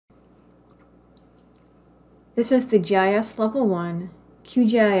This is the GIS Level 1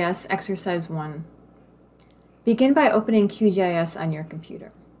 QGIS Exercise 1. Begin by opening QGIS on your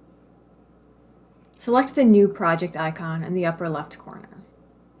computer. Select the New Project icon in the upper left corner.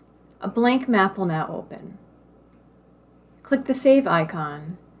 A blank map will now open. Click the Save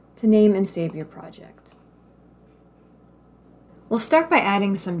icon to name and save your project. We'll start by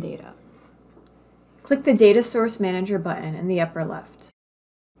adding some data. Click the Data Source Manager button in the upper left.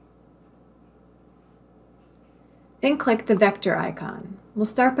 Then click the Vector icon. We'll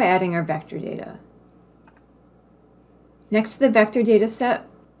start by adding our vector data. Next to the Vector Dataset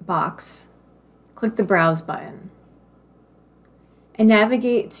box, click the Browse button. And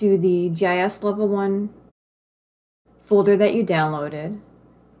navigate to the GIS Level 1 folder that you downloaded,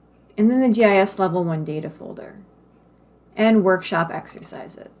 and then the GIS Level 1 data folder, and Workshop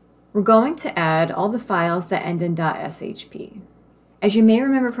Exercises. We're going to add all the files that end in .shp. As you may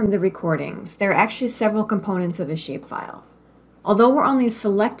remember from the recordings, there are actually several components of a shapefile. Although we're only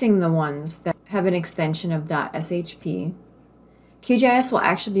selecting the ones that have an extension of .shp, QGIS will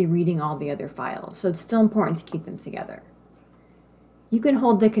actually be reading all the other files, so it's still important to keep them together. You can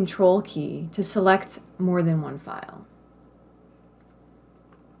hold the Control key to select more than one file.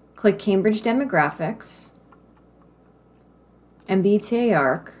 Click Cambridge Demographics, MBTA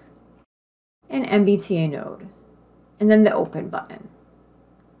Arc, and MBTA Node, and then the Open button.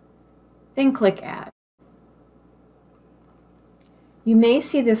 Then click Add. You may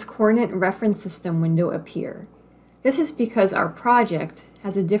see this Coordinate Reference System window appear. This is because our project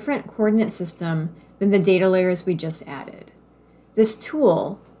has a different coordinate system than the data layers we just added. This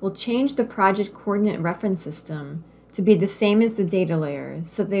tool will change the project coordinate reference system to be the same as the data layers,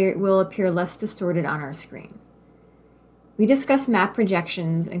 so they will appear less distorted on our screen. We discuss map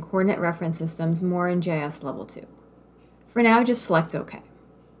projections and coordinate reference systems more in GIS Level 2. For now, just select OK.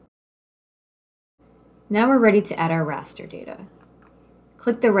 Now we're ready to add our raster data.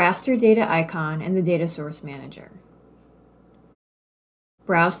 Click the Raster Data icon in the Data Source Manager.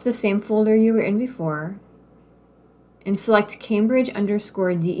 Browse to the same folder you were in before, and select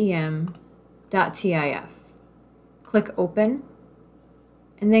Cambridge_DEM.TIF. Click Open,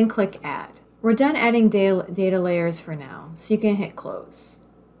 and then click Add. We're done adding data layers for now, so you can hit Close.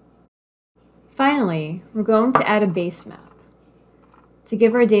 Finally, we're going to add a base map to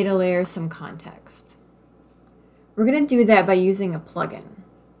give our data layer some context. We're going to do that by using a plugin.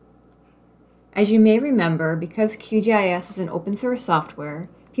 As you may remember, because QGIS is an open source software,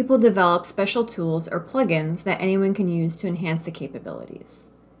 people develop special tools or plugins that anyone can use to enhance the capabilities.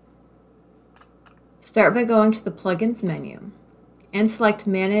 Start by going to the Plugins menu and select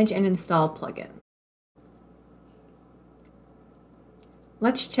Manage and Install Plugin.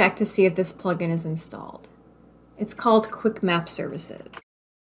 Let's check to see if this plugin is installed. It's called Quick Map Services.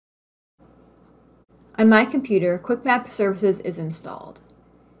 On my computer, Quick Map Services is installed.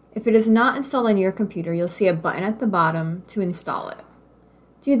 If it is not installed on your computer, you'll see a button at the bottom to install it.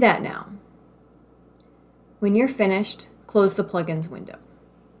 Do that now. When you're finished, close the Plugins window.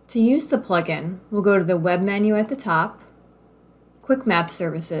 To use the plugin, we'll go to the Web menu at the top, Quick Map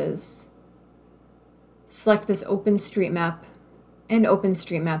Services, select this OpenStreetMap and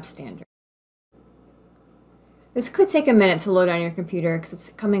OpenStreetMap Standard. This could take a minute to load on your computer because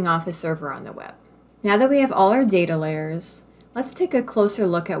it's coming off a server on the web. Now that we have all our data layers, let's take a closer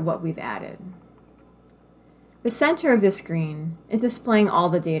look at what we've added. The center of the screen is displaying all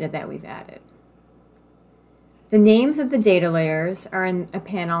the data that we've added. The names of the data layers are in a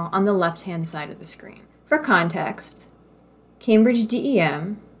panel on the left-hand side of the screen. For context, Cambridge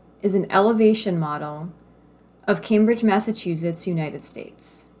DEM is an elevation model of Cambridge, Massachusetts, United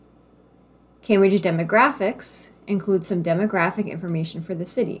States. Cambridge Demographics includes some demographic information for the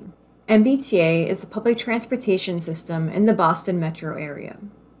city. MBTA is the public transportation system in the Boston metro area.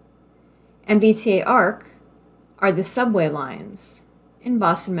 MBTA Arc are the subway lines in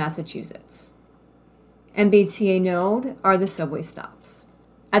Boston, Massachusetts. MBTA Node are the subway stops.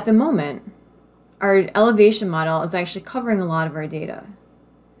 At the moment, our elevation model is actually covering a lot of our data.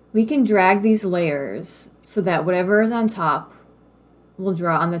 We can drag these layers so that whatever is on top will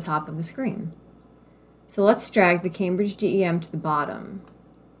draw on the top of the screen. So let's drag the Cambridge DEM to the bottom,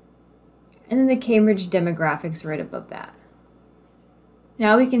 and then the Cambridge Demographics right above that.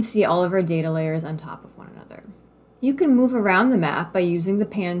 Now we can see all of our data layers on top of one another. You can move around the map by using the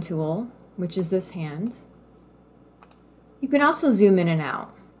Pan tool, which is this hand. You can also zoom in and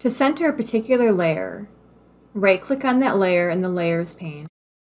out. To center a particular layer, right-click on that layer in the Layers pane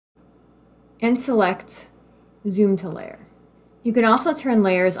and select Zoom to Layer. You can also turn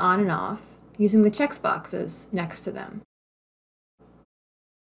layers on and off using the checkboxes next to them.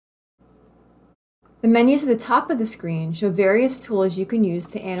 The menus at the top of the screen show various tools you can use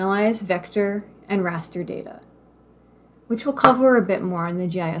to analyze vector and raster data, which we'll cover a bit more in the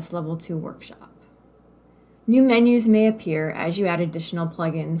GIS Level 2 workshop. New menus may appear as you add additional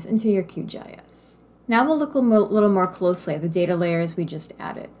plugins into your QGIS. Now we'll look a little more closely at the data layers we just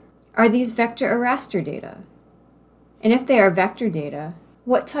added. Are these vector or raster data? And if they are vector data,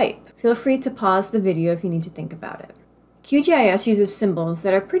 what type? Feel free to pause the video if you need to think about it. QGIS uses symbols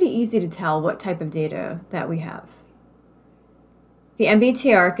that are pretty easy to tell what type of data that we have. The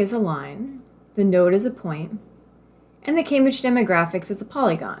MBTA arc is a line, the node is a point, and the Cambridge demographics is a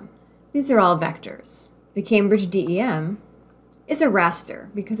polygon. These are all vectors. The Cambridge DEM is a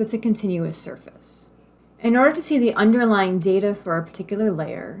raster because it's a continuous surface. In order to see the underlying data for a particular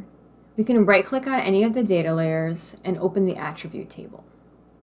layer, we can right-click on any of the data layers and open the attribute table.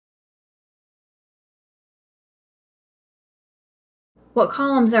 What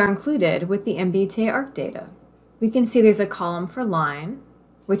columns are included with the MBTA arc data? We can see there's a column for line,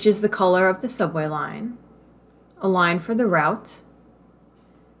 which is the color of the subway line, a line for the route,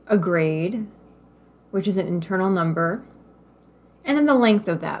 a grade, which is an internal number, and then the length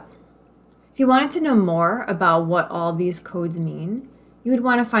of that. If you wanted to know more about what all these codes mean, you would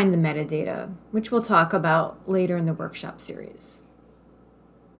want to find the metadata, which we'll talk about later in the workshop series.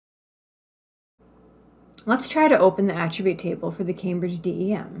 Let's try to open the attribute table for the Cambridge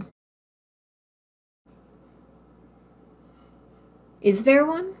DEM. Is there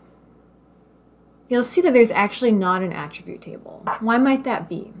one? You'll see that there's actually not an attribute table. Why might that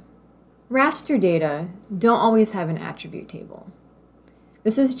be? Raster data don't always have an attribute table.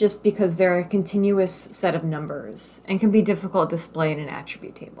 This is just because they're a continuous set of numbers and can be difficult to display in an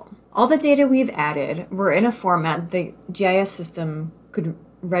attribute table. All the data we've added were in a format the GIS system could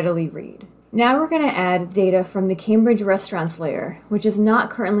readily read. Now we're going to add data from the Cambridge restaurants layer, which is not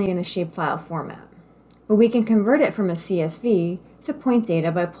currently in a shapefile format. But we can convert it from a CSV to point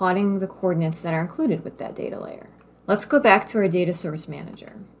data by plotting the coordinates that are included with that data layer. Let's go back to our data source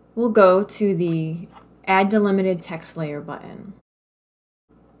manager. We'll go to the Add Delimited Text Layer button.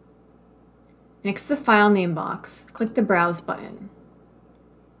 Next to the file name box, click the Browse button.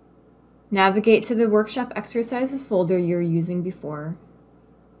 Navigate to the Workshop Exercises folder you're using before,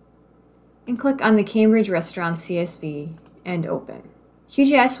 and click on the Cambridge Restaurants CSV and open.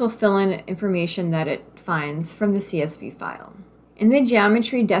 QGIS will fill in information that it finds from the CSV file. In the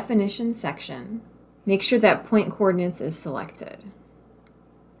Geometry Definition section, make sure that point coordinates is selected,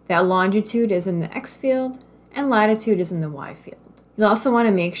 that longitude is in the X field, and latitude is in the Y field. You'll also want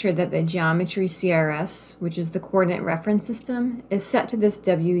to make sure that the Geometry CRS, which is the Coordinate Reference System, is set to this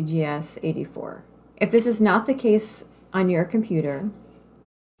WGS 84. If this is not the case on your computer,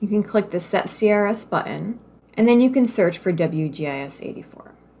 you can click the Set CRS button, and then you can search for WGIS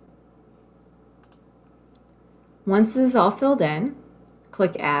 84. Once this is all filled in,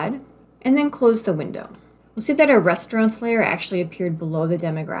 click Add, and then close the window. We'll see that our restaurants layer actually appeared below the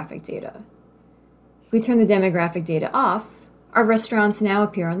demographic data. If we turn the demographic data off, our restaurants now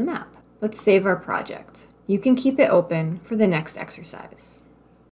appear on the map. Let's save our project. You can keep it open for the next exercise.